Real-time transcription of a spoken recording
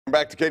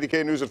Back to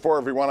KDKA News at 4,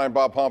 everyone. I'm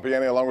Bob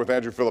Pompiani along with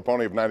Andrew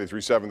Filipponi of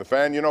 93.7 The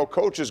Fan. You know,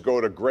 coaches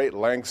go to great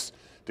lengths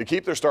to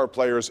keep their star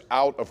players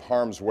out of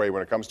harm's way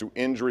when it comes to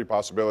injury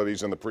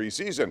possibilities in the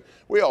preseason.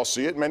 We all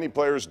see it. Many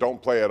players don't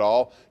play at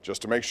all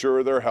just to make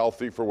sure they're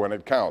healthy for when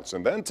it counts.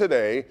 And then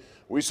today,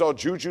 we saw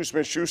JuJu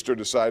Smith-Schuster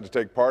decide to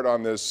take part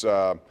on this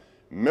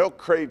milk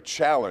crate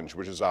challenge,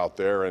 which is out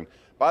there. And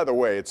by the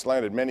way, it's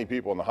landed many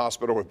people in the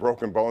hospital with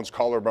broken bones,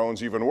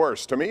 collarbones, even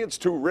worse. To me, it's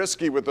too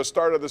risky with the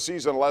start of the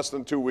season less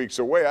than 2 weeks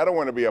away. I don't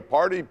want to be a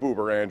party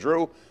pooper,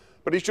 Andrew,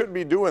 but he shouldn't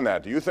be doing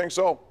that. Do you think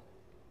so?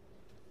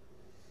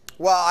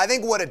 Well, I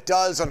think what it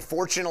does,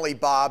 unfortunately,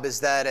 Bob, is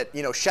that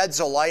it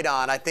sheds a light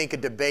on, I think, a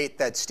debate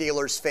that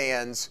Steelers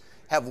fans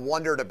have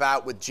wondered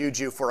about with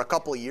JuJu for a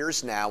couple of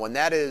years now, and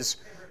that is,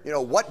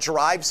 what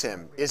drives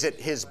him? Is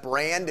it his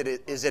brand?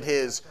 Is it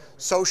his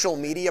social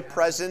media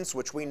presence,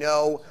 which we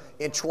know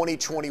in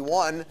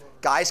 2021,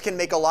 guys can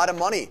make a lot of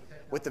money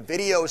with the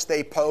videos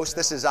they post.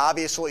 This is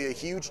obviously a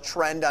huge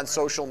trend on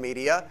social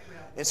media,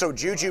 and so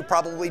JuJu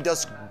probably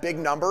does big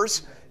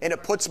numbers, and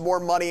it puts more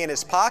money in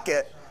his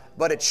pocket.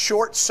 But it's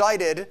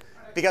short-sighted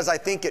because I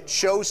think it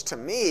shows to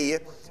me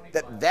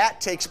that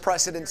takes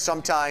precedence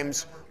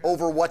sometimes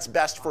over what's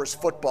best for his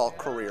football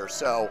career.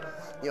 So,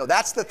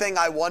 that's the thing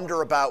I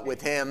wonder about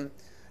with him.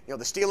 The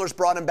Steelers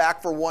brought him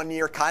back for 1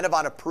 year, kind of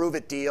on a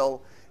prove-it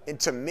deal. And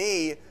to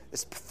me,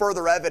 it's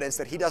further evidence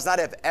that he does not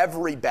have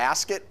every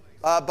egg,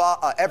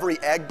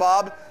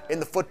 Bob, in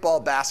the football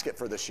basket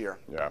for this year.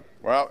 Yeah,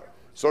 well,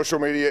 social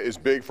media is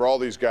big for all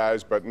these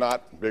guys, but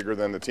not bigger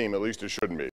than the team. At least it shouldn't be.